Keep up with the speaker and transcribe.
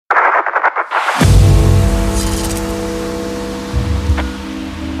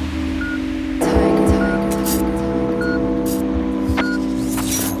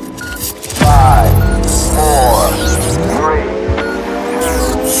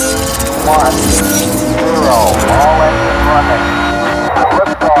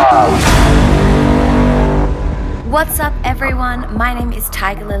everyone, my name is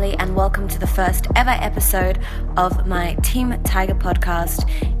Tiger Lily and welcome to the first ever episode of my Team Tiger podcast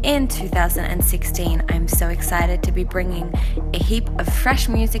in 2016. I'm so excited to be bringing a heap of fresh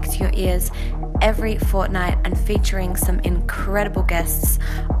music to your ears every fortnight and featuring some incredible guests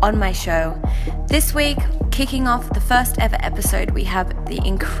on my show. This week, kicking off the first ever episode, we have the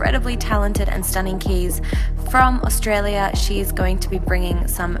incredibly talented and stunning Keys from Australia. She is going to be bringing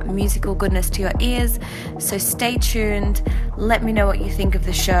some musical goodness to your ears, so stay tuned. Let me know what you think of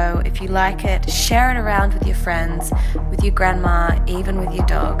the show. If you like it, share it around with your friends, with your grandma, even with your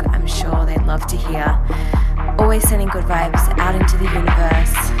dog. I'm sure they'd love to hear. Always sending good vibes out into the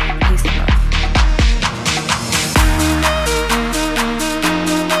universe. Peace and love.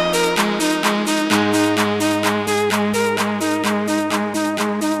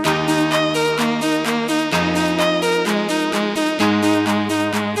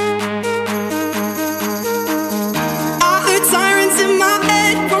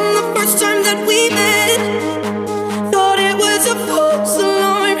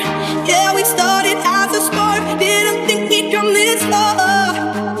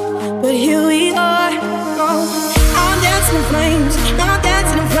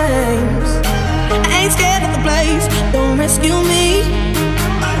 Rescue me,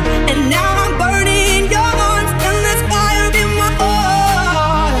 and now I'm burning your arms, and there's fire in my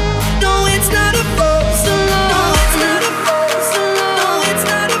heart. No, it's not a false alarm. No, it's not a false alarm. No, it's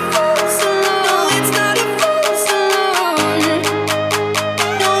not a false alarm. No, it's not a false alarm.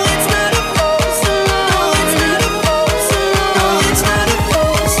 No, it's not a false alarm. No, it's not a false alarm. No, it's not a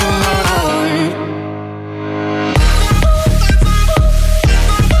false alarm.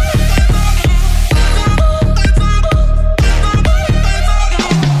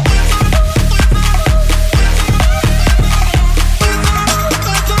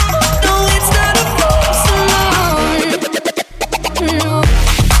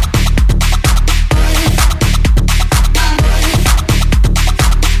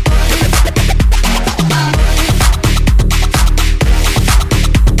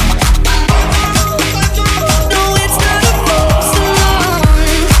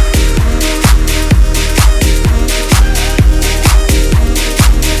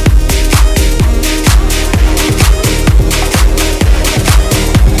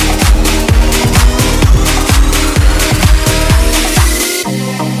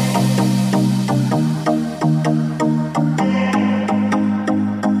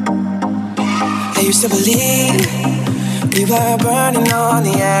 To believe we were burning on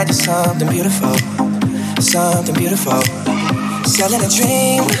the edge of something beautiful, something beautiful. Selling a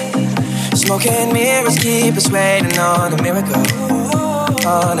dream, smoking mirrors keep us waiting on a miracle,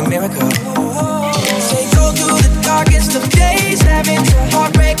 on a miracle. Say go through the darkest of days, having to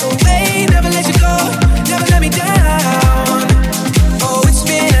heartbreak away. Never let you go, never let me down. Oh, it's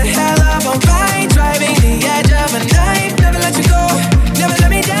been a hell of a ride, driving the edge of a knife. Never let you go, never let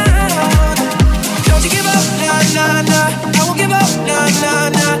me down. Don't you give up, nah, nah, nah. I won't give up, nah, nah,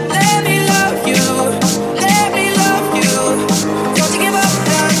 nah. Let me love you, let me love you. Don't you give up,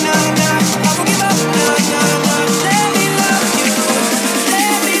 nah, nah, nah. I won't give up, nah, nah, nah. Let me love you,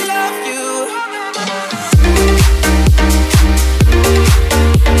 let me love you.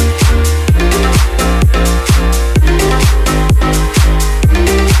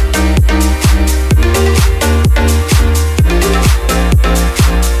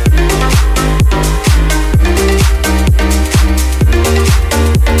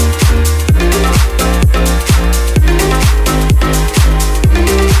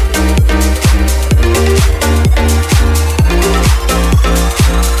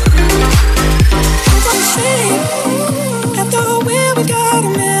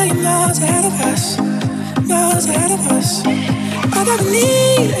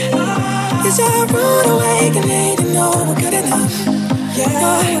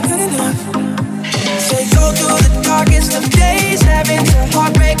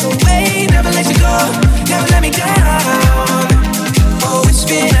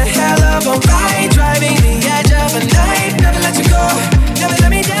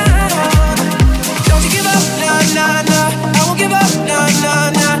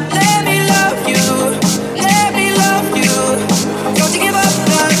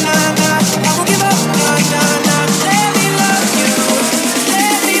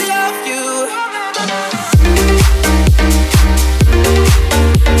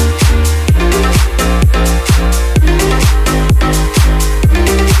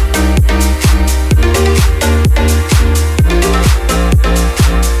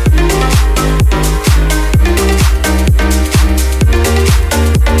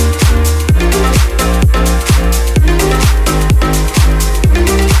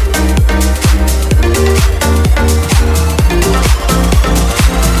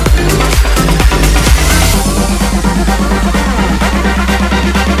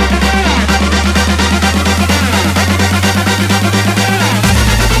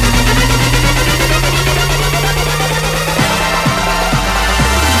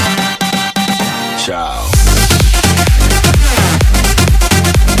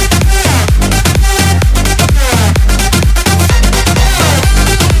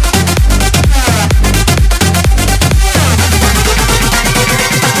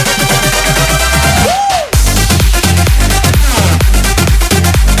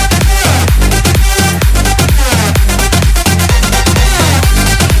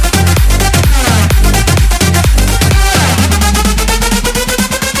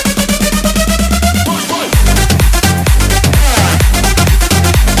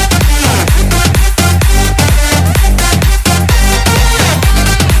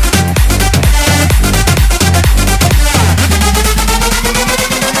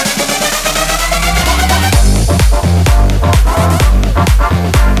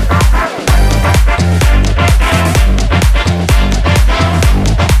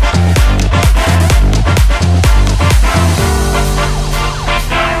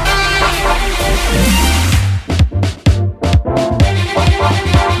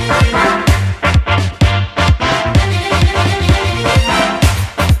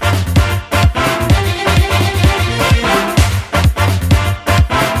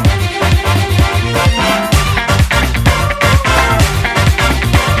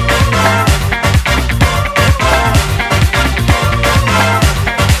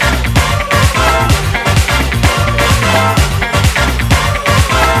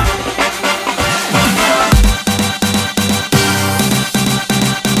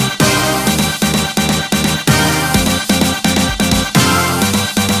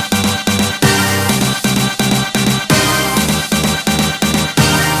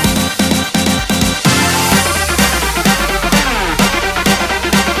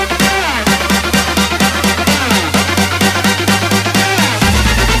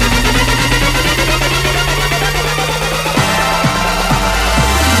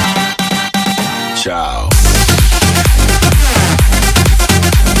 Ciao.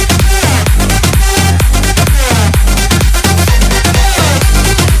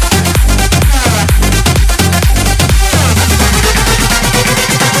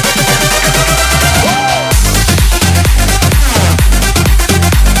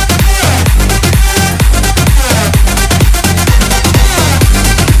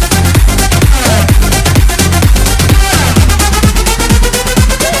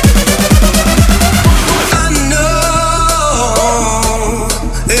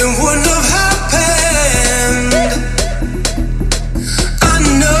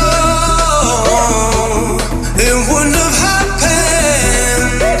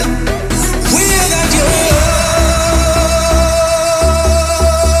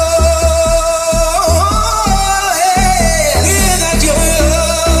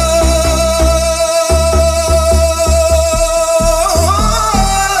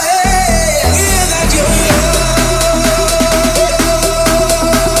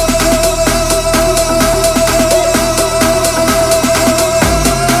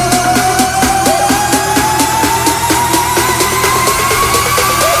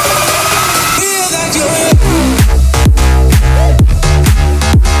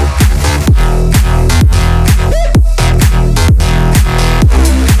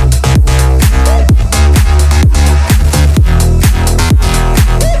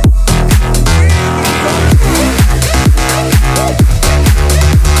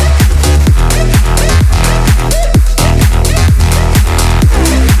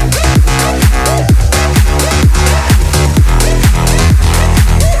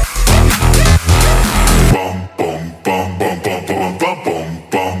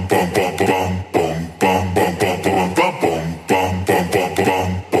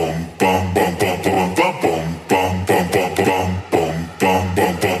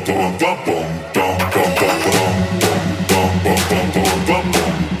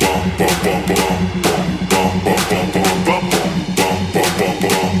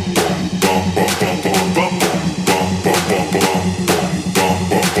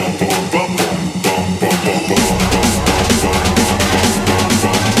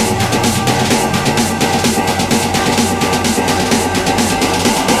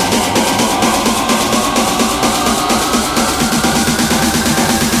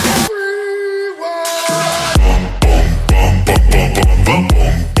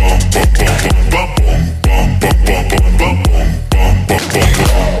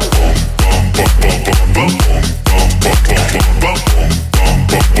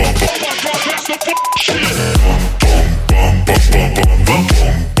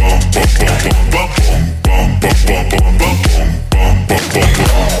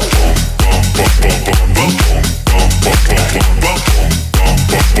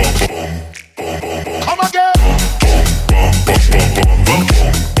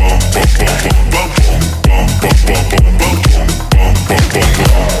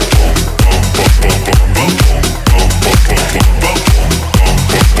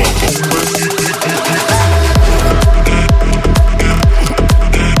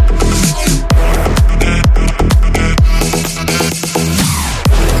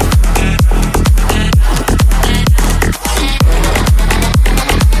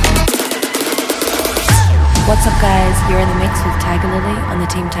 What's up, guys? You're in the mix with Tiger Lily on the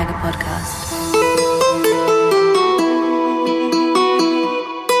Team Tiger podcast.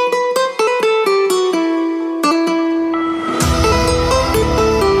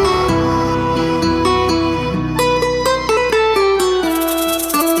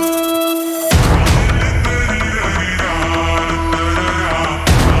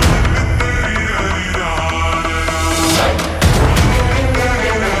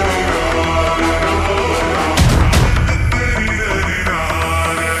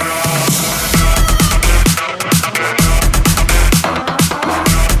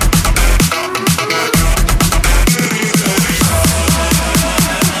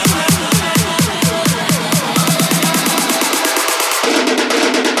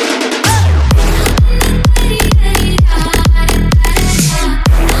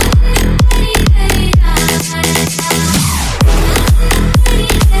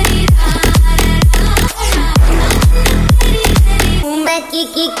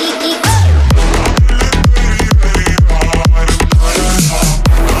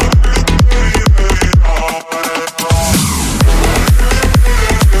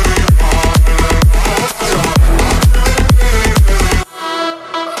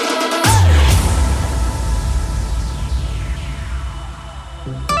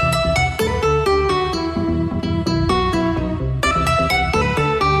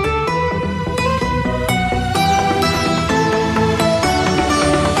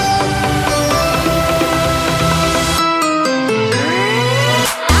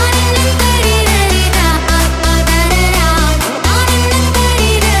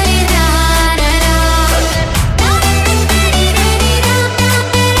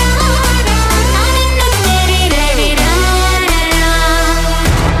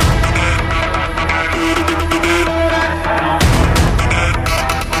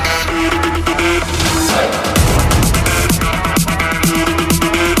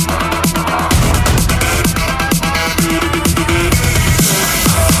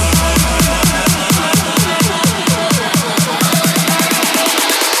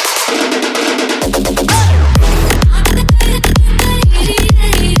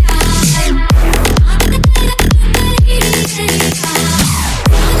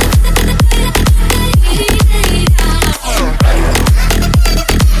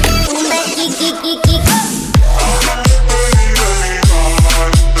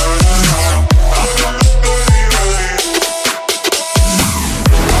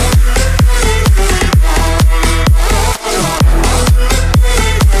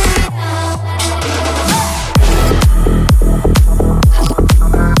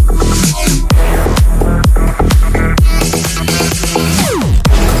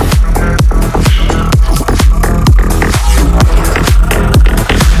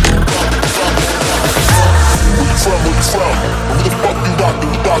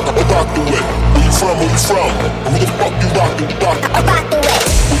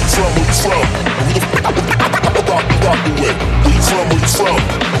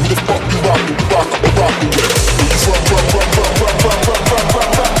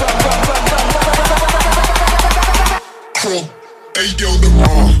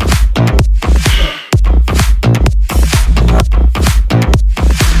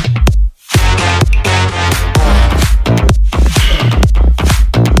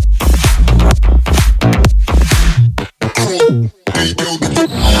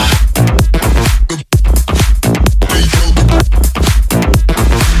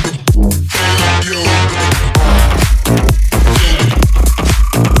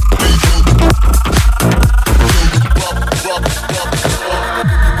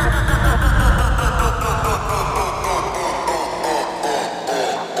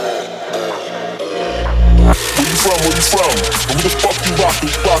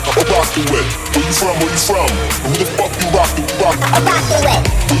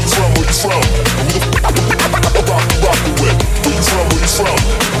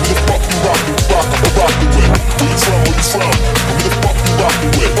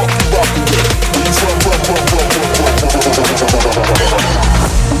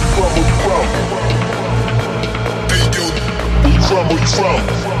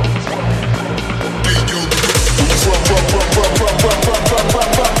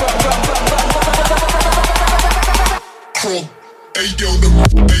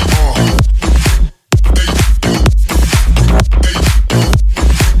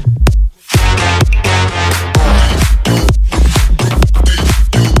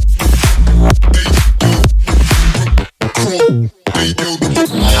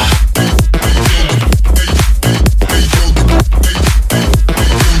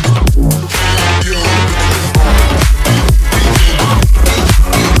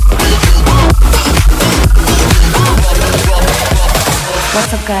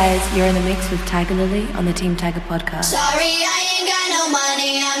 You're in the mix with Tiger Lily on the Team Tiger podcast. Sorry, I ain't got no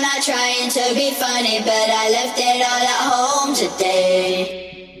money. I'm not trying to be funny, but I left it all at home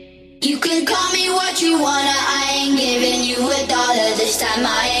today. You can call me what you wanna. I ain't giving you $1 this time.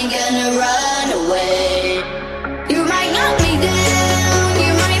 I ain't gonna run away. You might knock me down,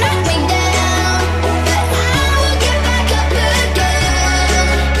 you might knock me down, but I will get back up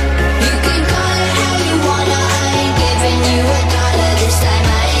again. You can call it how you wanna. I ain't giving you $1 this time.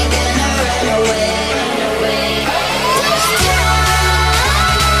 I ain't gonna run away.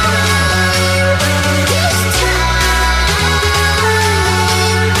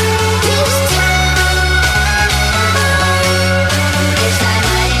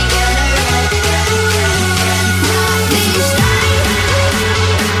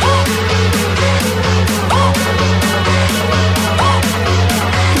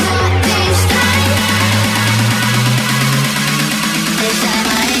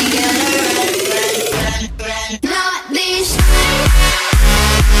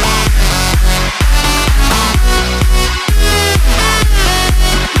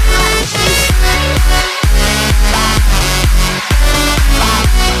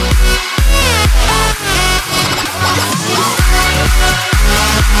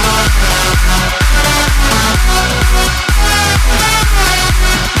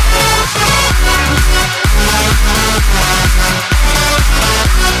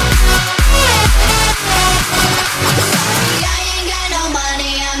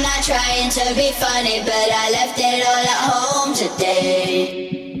 To be funny, but I left it all at home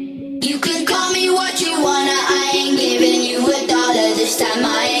today. You can call me what you wanna. I ain't giving you $1 this time.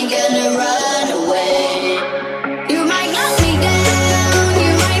 I ain't gonna run away. You might knock me down,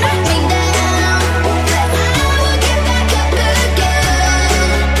 you might knock me down, but I will get back up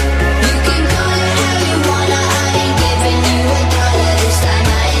again. You can call it how you wanna. I ain't giving you $1 this time.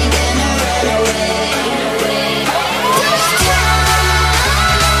 I ain't gonna run away.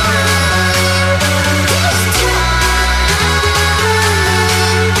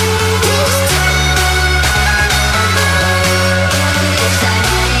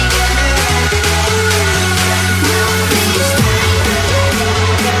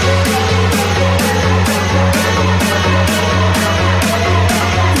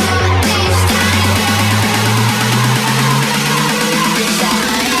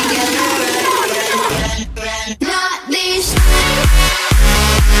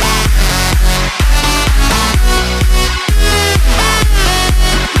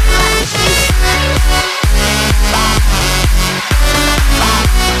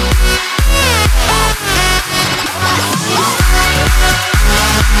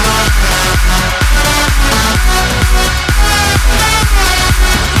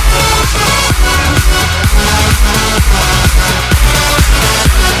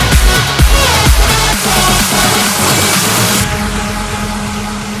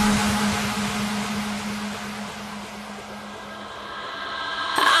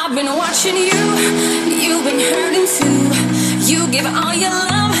 I've been watching you, you've been hurting too. You give all your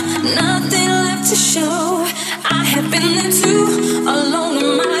love, nothing left to show. I have been there too, alone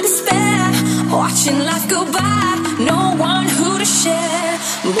in my despair, watching life go by, no one who to share.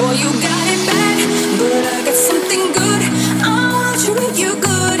 Boy, you got it bad, but I got something good. I want to treat you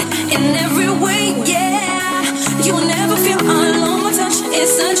good in every way, yeah. You'll never feel alone, my touch is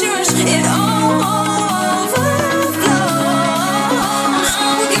such a rush, it all.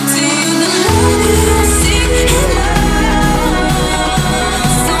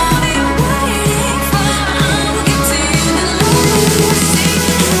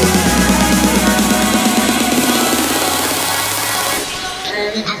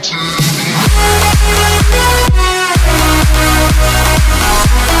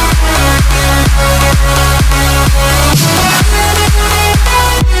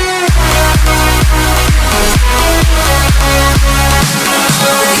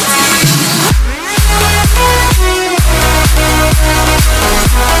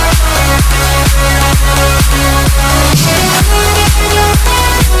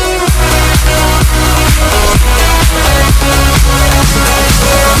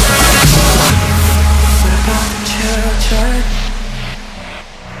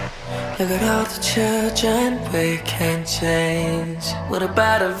 Look at all the children we can change. What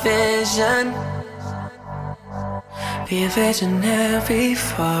about a vision? Be a visionary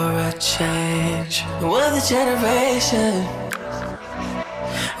for a change. We're the generation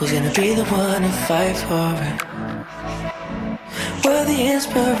who's gonna be the one to fight for it. We're the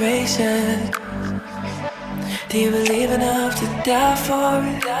inspiration. Do you believe enough to die for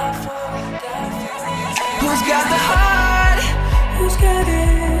it? Who's got the heart? Who's got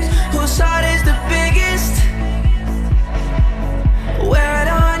it? Whose heart is the biggest? Wear it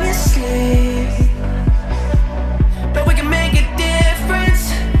on your sleeve. But we can make a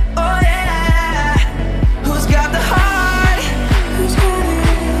difference. Oh yeah. Who's got the heart? Who's got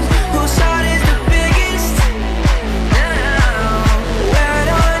it? Whose heart is the biggest? Now, wear it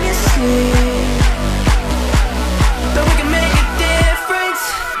on your sleeve. But we can make a difference.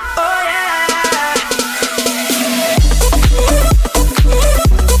 Oh yeah.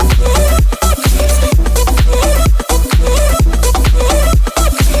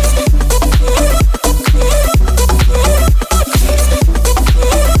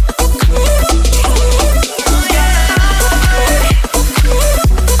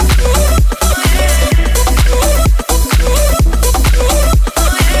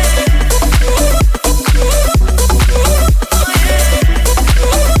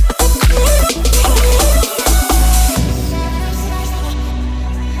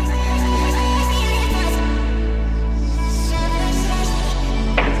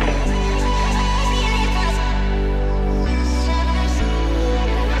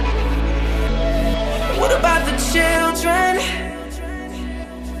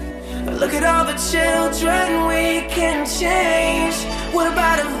 Look at all the children we can change. What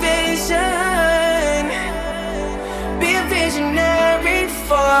about a vision? Be a visionary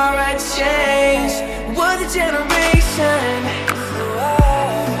for a change. We're the generation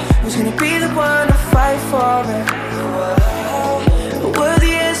who's gonna be the one to fight for it. We're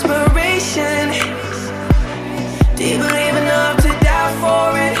the inspiration. Do you believe enough to die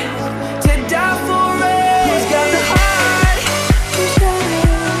for it? To die for it. Who's got the heart? Who's got it?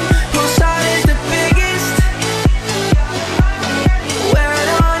 Whose heart is the biggest? Wear it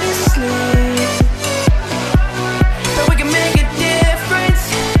on your sleeve. So we can make a difference.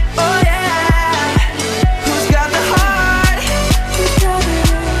 Oh yeah. Who's got the heart? Who's got it?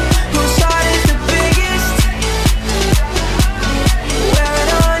 Whose heart is the biggest? Wear it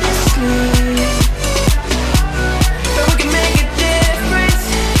on your sleeve. So we can make a difference.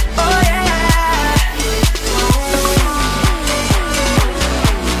 Oh yeah.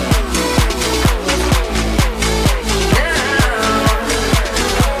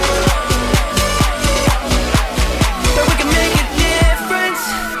 So we can make a difference.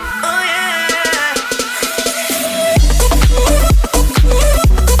 Oh yeah.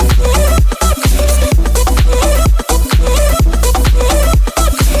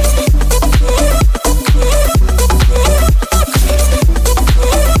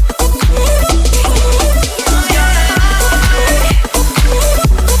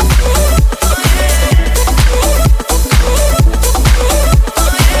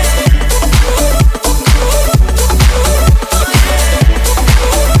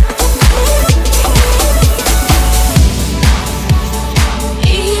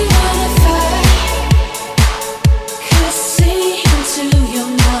 Even if I could see into your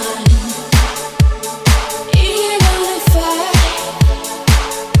mind, even if I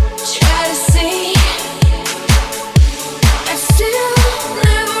try to see, I still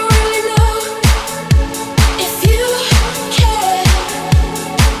never really know if you care.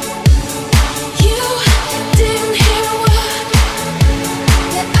 You didn't hear a word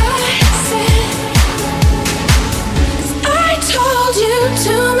that I said. I told you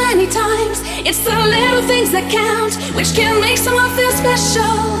too many times, it's the little things that count, which can make someone feel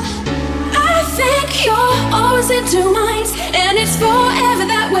special. I think you're always in two minds, and it's forever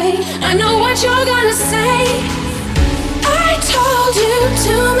that way. I know what you're gonna say. I told you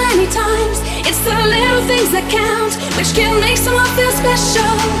too many times, it's the little things that count, which can make someone feel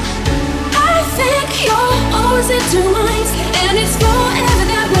special. I think you're always in two minds, and it's forever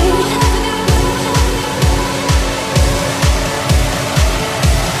that way.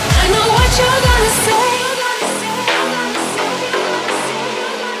 I know what you're gonna say.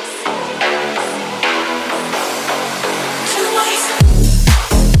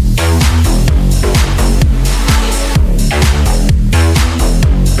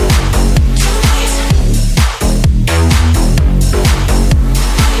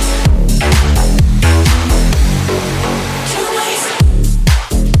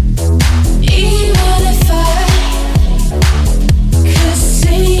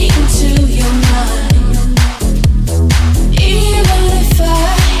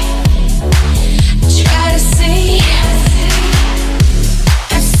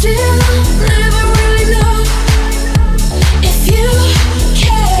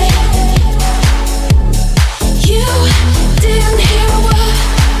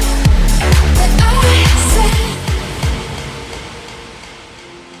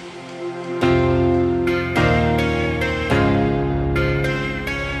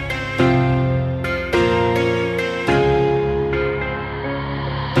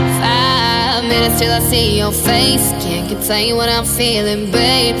 minutes till I see your face. Can't contain what I'm feeling,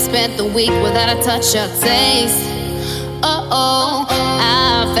 babe. Spent the week without a touch or taste. Oh,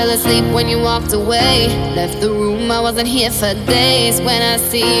 I fell asleep when you walked away. Left the room, I wasn't here for days. When I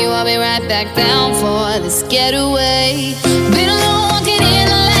see you, I'll be right back down for this getaway. Been alone walking in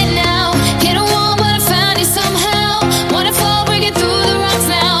the light now. Hit a wall, but I found you somehow. Wanna fall, breaking through the rocks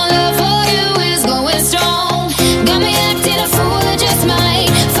now. Love for you is going strong. Got me acting a fool, I just might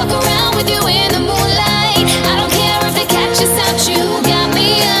fuck around with you in the moonlight. I don't care if they catch us out, you got me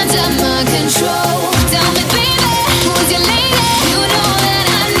under my control. Tell me, baby, who's your lady? You know that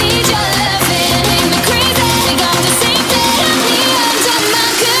I need your loving. Make me crazy, think I'm the same thing. Got me under my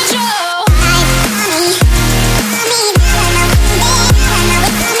control.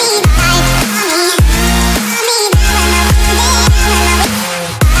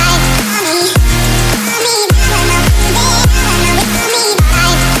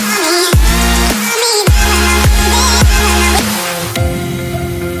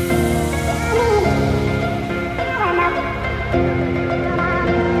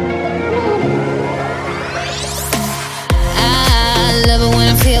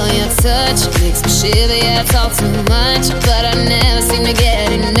 Touch makes me shiver, yeah, it's all too much, but I never seem to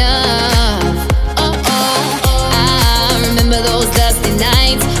get enough. I remember those dusty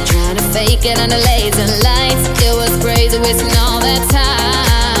nights, trying to fake it under laser lights. It was crazy wasting all that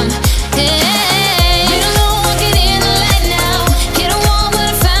time. Hey, been alone walking in the light now. Hit a wall, but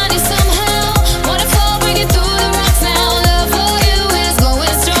I found you somehow. Wanna fall, breaking through the rocks now. Love for you is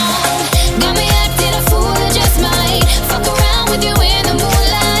going strong. Got me acting a fool, I just might fuck around with you in the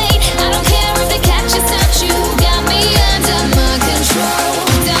moonlight.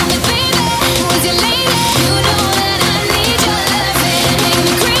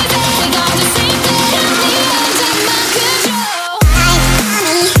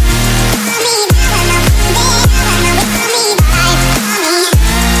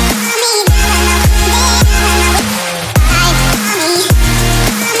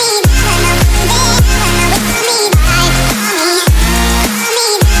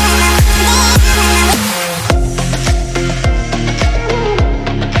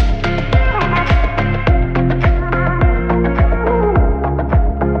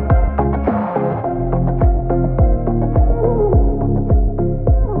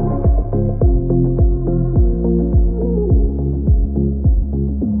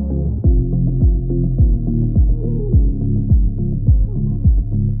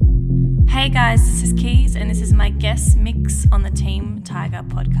 Hey guys, this is Keys and this is my guest mix on the Team Tiger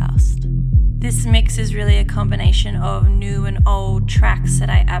podcast. This mix is really a combination of new and old tracks that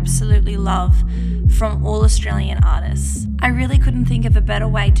I absolutely love from all Australian artists. I really couldn't think of a better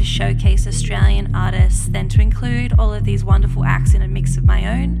way to showcase Australian artists than to include all of these wonderful acts in a mix of my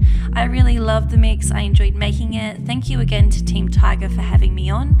own. I really loved the mix, I enjoyed making it. Thank you again to Team Tiger for having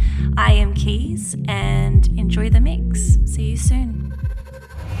me on. I am Keys and enjoy the mix. See you soon.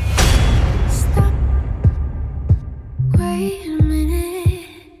 Stop. Wait a minute.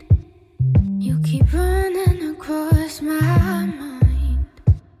 You keep running across my mind.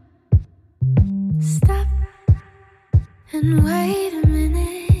 Stop and wait a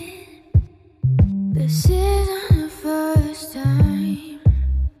minute. This isn't the first time.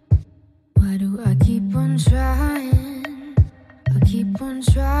 Why do I keep on trying? I keep on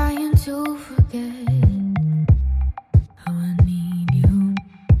trying to forget how I need you.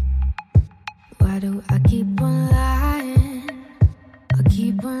 Why do I keep on lying? I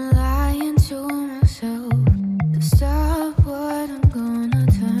keep on lying to myself to stop what I'm gonna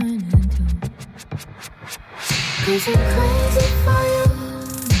turn into. 'Cause I'm crazy for you.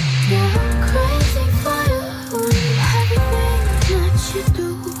 Yeah, I'm crazy for you. Everything that you do.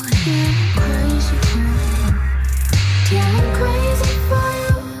 Yeah, I'm crazy for you. Yeah, I'm crazy for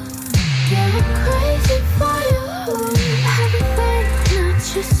you. Yeah, I'm crazy for you. Everything that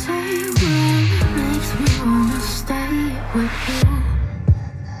you say, well, it makes me wanna stay with you.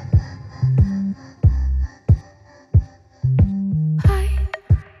 I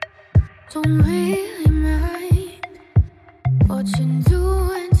don't really mind what you're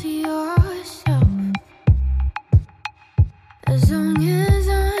doing to yourself, as long as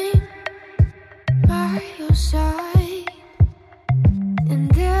I'm by your side and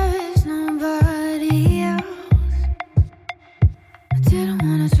there is nobody else. I didn't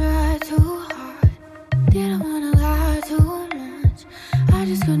wanna try too hard, didn't wanna lie too much. I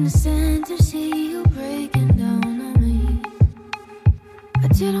just couldn't stand to see you breaking down on me. I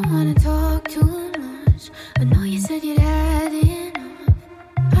didn't wanna talk too much. I know you said you'd had enough.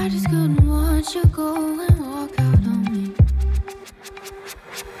 I just couldn't watch you go and walk out on me.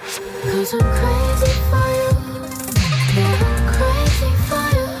 'Cause 'cause I'm crazy for you. Yeah, I'm crazy for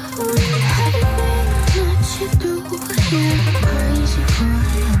you. Everything that you do, yeah, I'm crazy for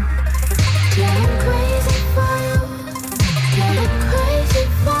you. Yeah, I'm crazy for you. Yeah, I'm crazy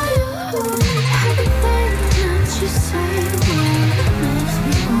for you. Everything that you say, well, makes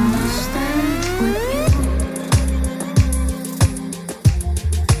me wanna stay with you.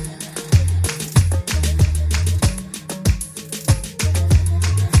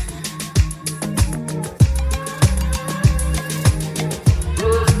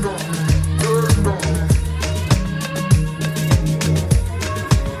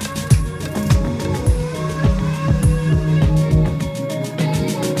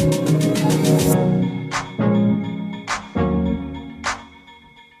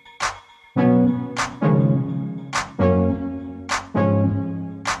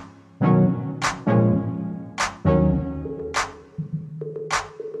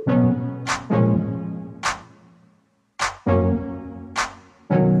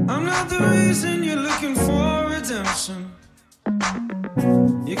 I'm not the reason you're looking for redemption.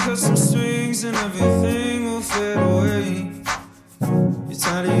 You cut some strings and everything will fade away. You're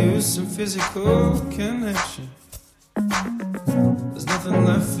tired of using physical connection. There's nothing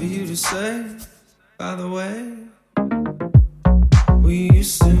left for you to say, by the way. We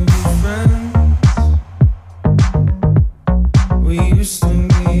used to be friends. We used to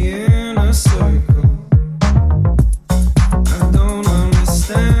be in a circle. I don't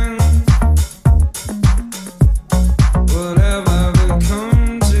understand whatever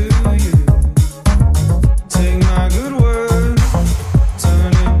become to you. Take my good word,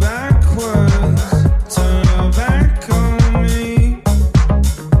 turn it backwards, turn your back on me.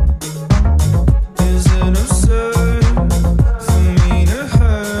 Is it absurd for me to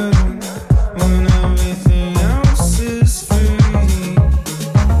hurt when everything else is free?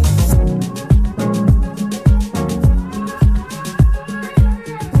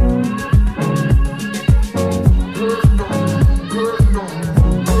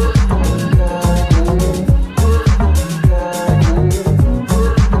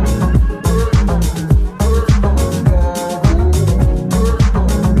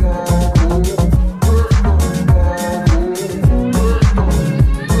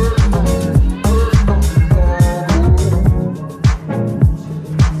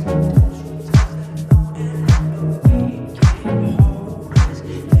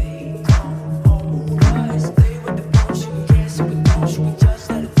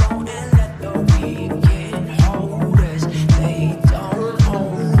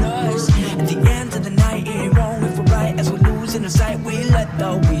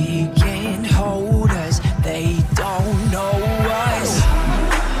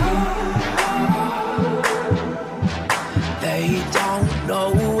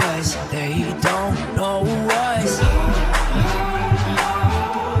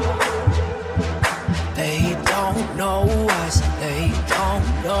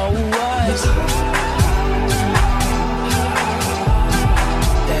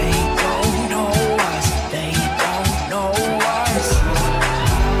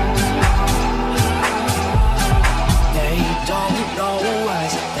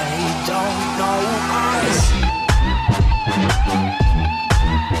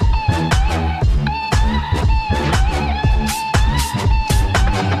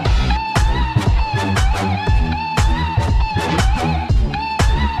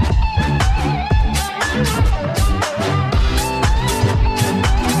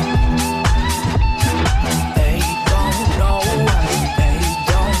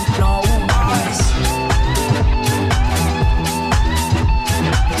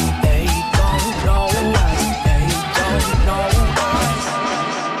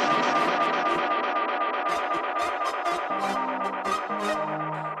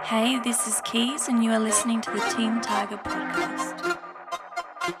 Hey, this is Keys, and you are listening to the Team Tiger podcast.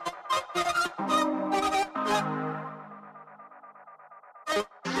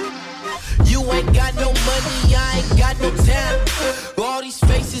 You ain't got no money, I ain't got no time. All these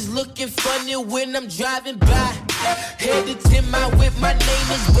faces looking funny when I'm driving by. Headed to my whip, my name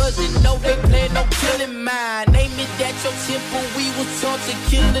is buzzing. No, they plan on killing mine. Name it at your temple, we was taught to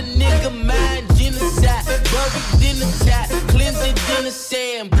kill a nigga mind. Genocide, buried in the tide, cleansing in the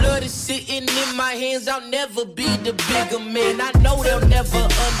sand. Blood is sitting in my hands, I'll never be the bigger man. I know they'll never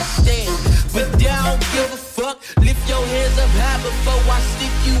understand, but I don't give a fuck. Lift your hands up high before I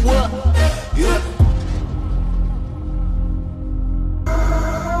stick you up. Yeah.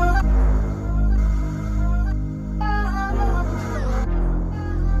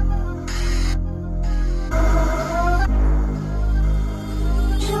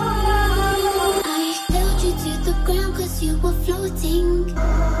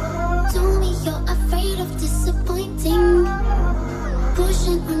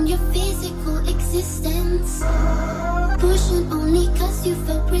 Pushing only cause you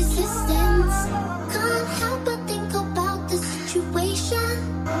felt resistance. Can't help but think about the situation.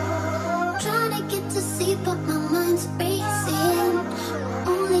 Trying to get to sleep but my mind's racing.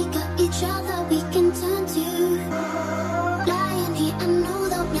 Only got each other we can turn to. Lying here I know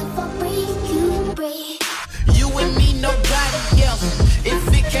they'll never break you, break. You and me, nobody else. If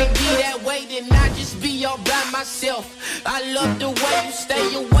it can't be that way, then I just be all by myself. I love the way you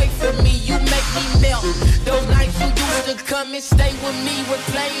stay away from me, you make me melt. Those nights you used to come and stay with me,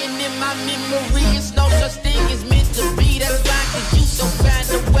 replaying in my memory. It's no such thing as meant to be, that's fine, cause you so fine.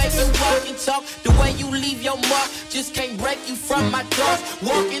 The way you walk and talk, the way you leave your mark, just can't break you from my thoughts.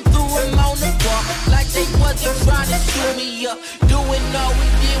 Walking through them on the park, like they wasn't trying to shoot me up. Doing all we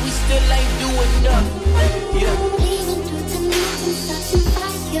did, we still ain't doing nothing. Yeah. Leaving through the night and starting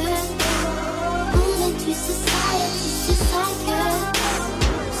fire. Moving through society's desire.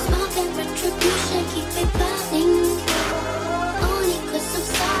 Smoking retribution, keep it burning. Only cause of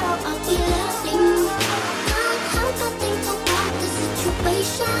sorrow are we learning. Can't help but think about the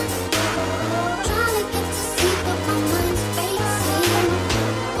situation. Trying to get to sleep but my mind's racing.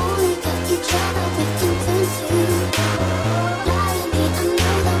 Only got each other we can turn to. Lying here I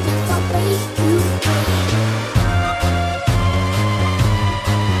know they'll never break you.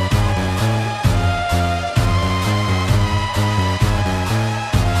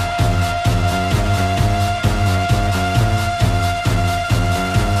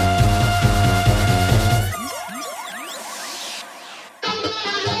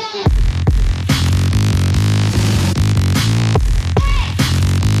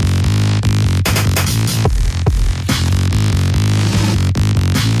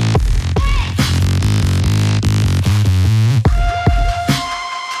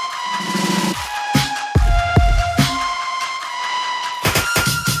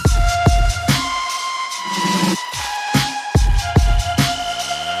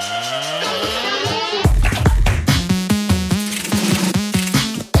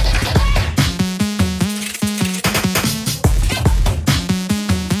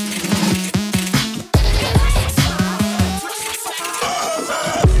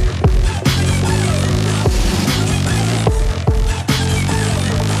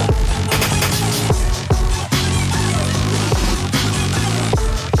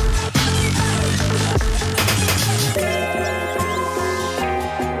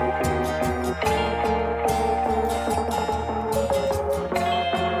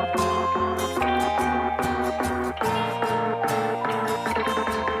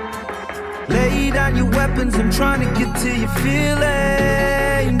 Lay down your weapons, I'm trying to get to your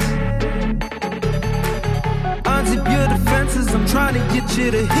feelings. Unzip your defenses, I'm trying to get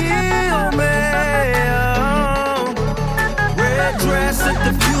you to heal me. Red dress at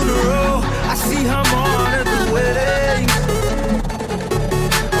the funeral, I see her on at the wedding.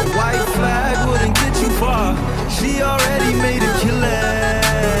 A white flag wouldn't get you far, she already made a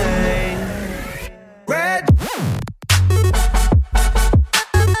killing. Red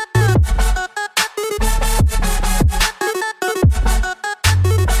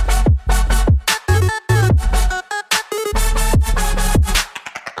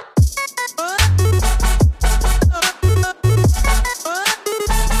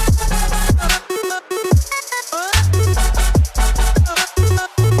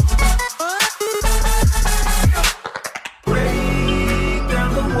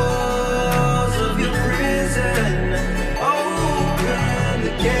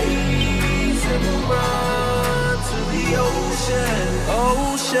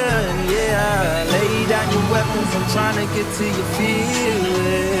trying to get to your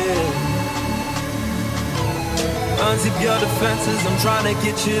feeling. Unzip your defenses, I'm trying to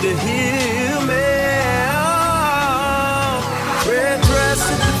get you to heal me. Oh, red dress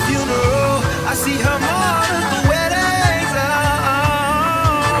at the funeral, I see her more at the weddings. Oh,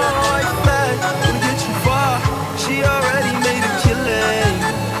 white flag wouldn't get you far, she already made a killing.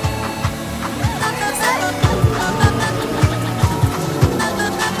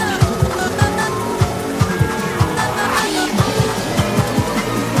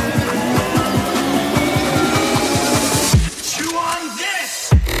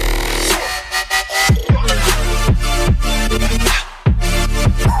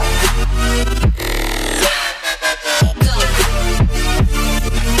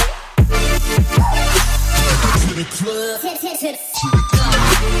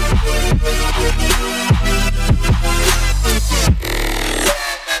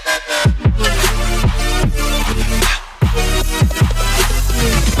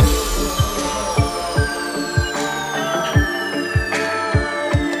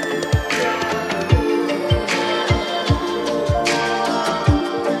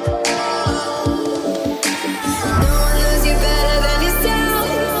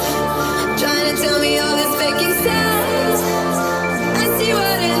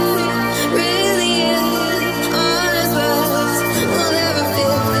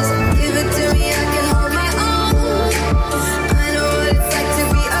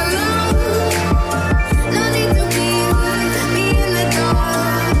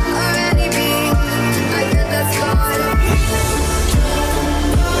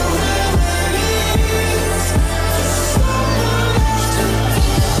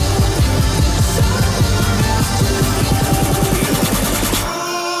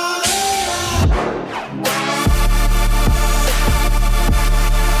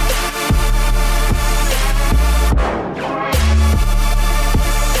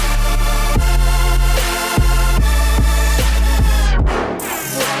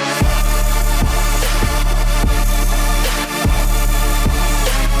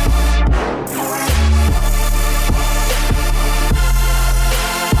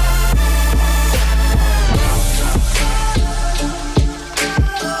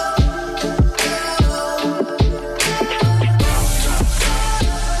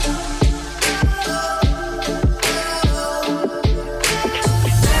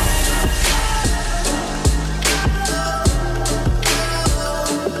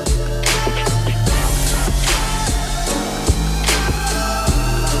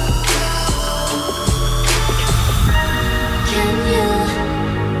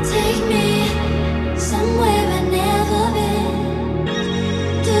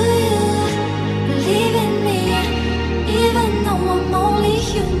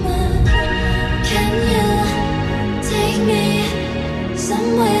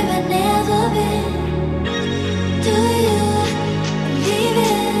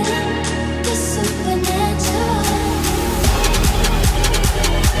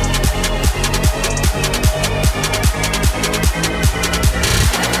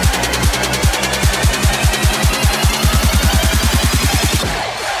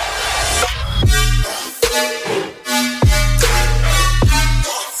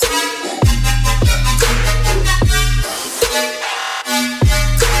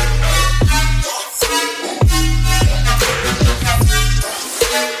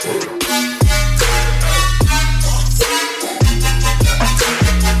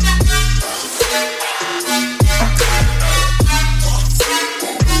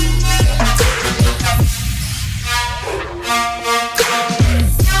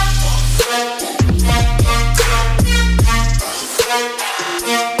 Hey,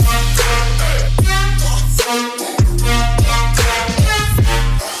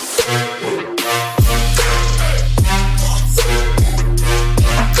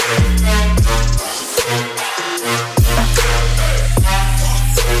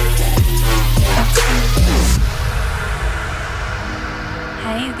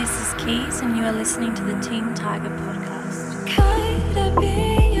 this is Keys, and you are listening to the Team Tiger podcast. Caught up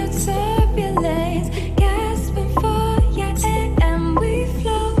in your turbulence, gasping for your air, and we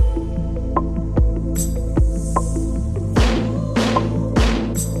flow.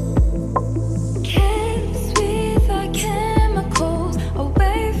 Careless with our chemicals,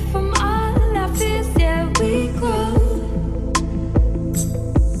 away from all our fears, yeah, we grow.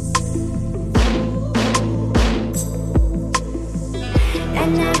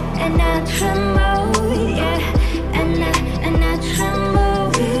 And I tremble, yeah, and I tremble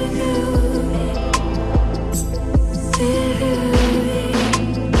with you,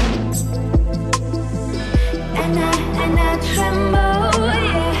 and I tremble,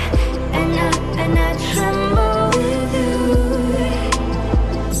 yeah, and I tremble with you.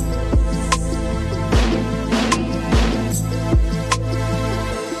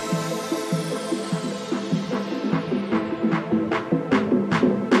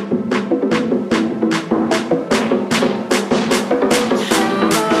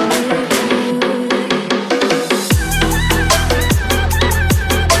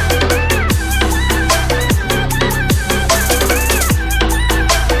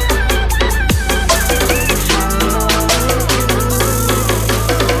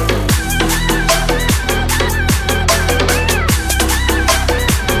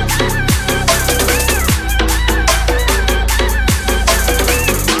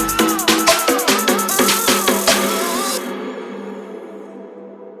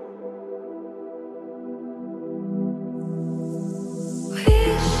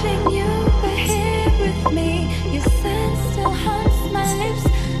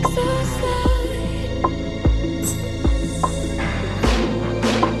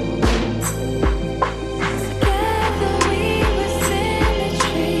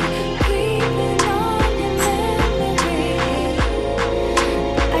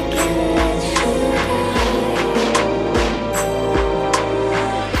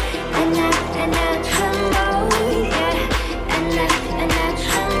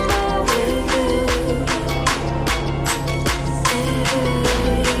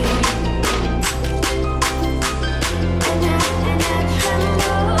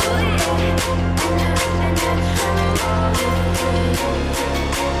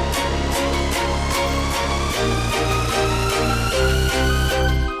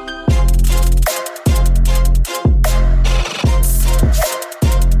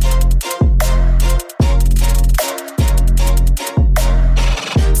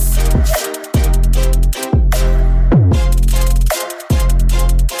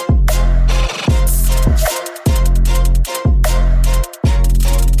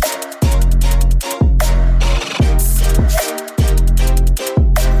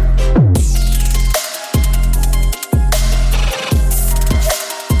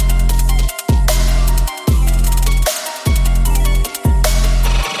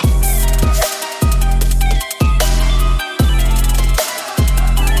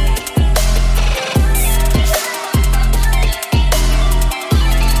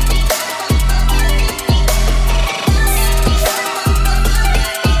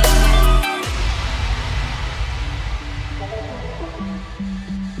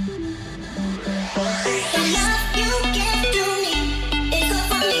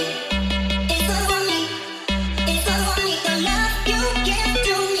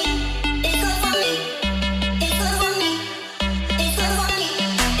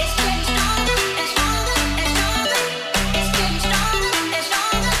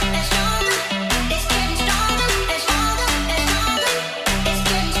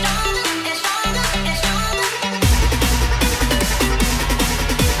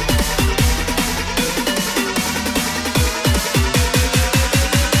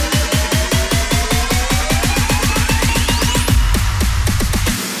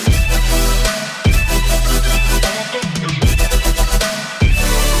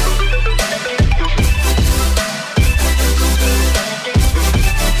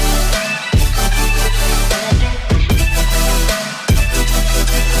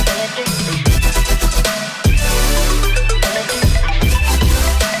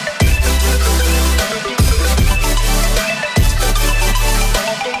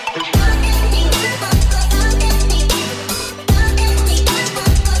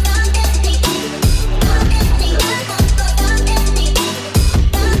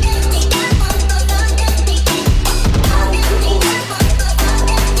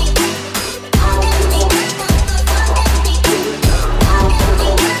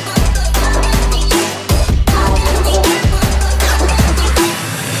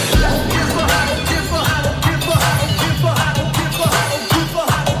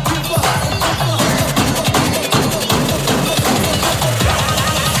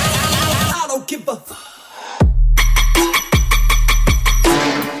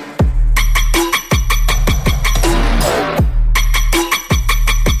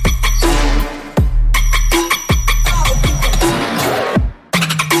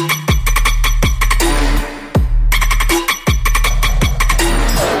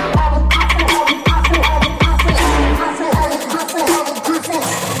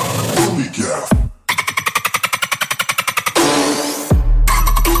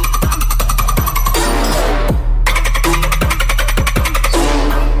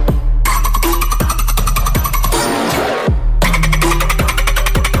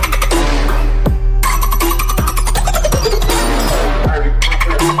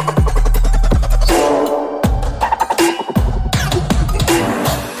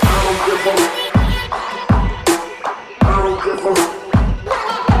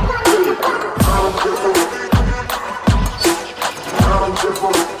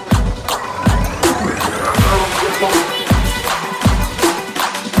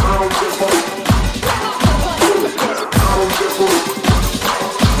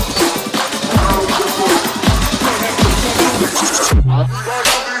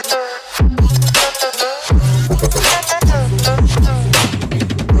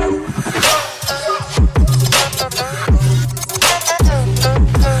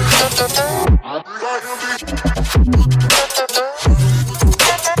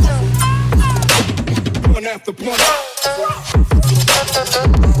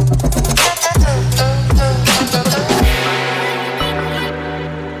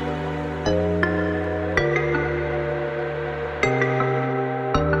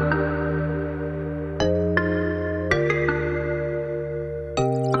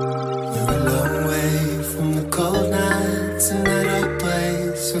 cold nights and at a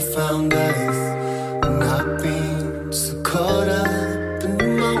place we found us. Not being so caught up in the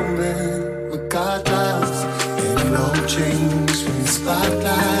moment, we got lost. And it all changed when the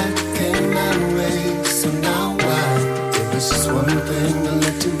spotlight came my way. So now it was just one thing that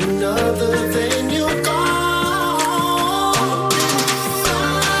led to another, then you're gone.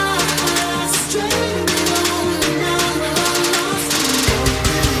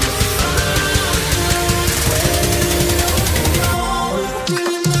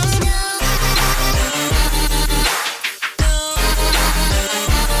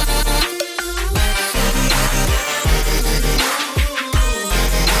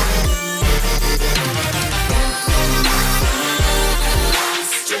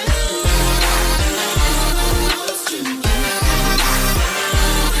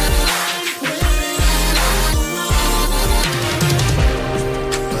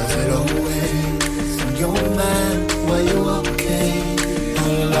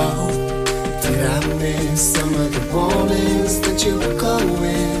 Some of the warnings that you were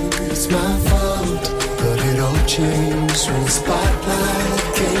going, it's my fault. But it all changed when the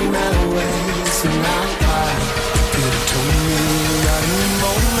spotlight came our way. So now I could have told me right in the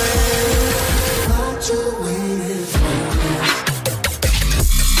moment what you waited for.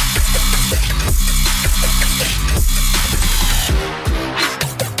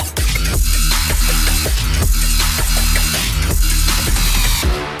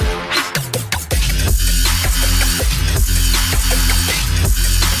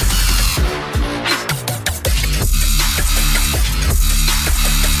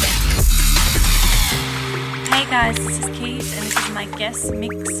 Guys, this is Keith, and this is my guest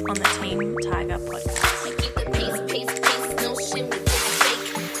mix on the Team Tiger podcast.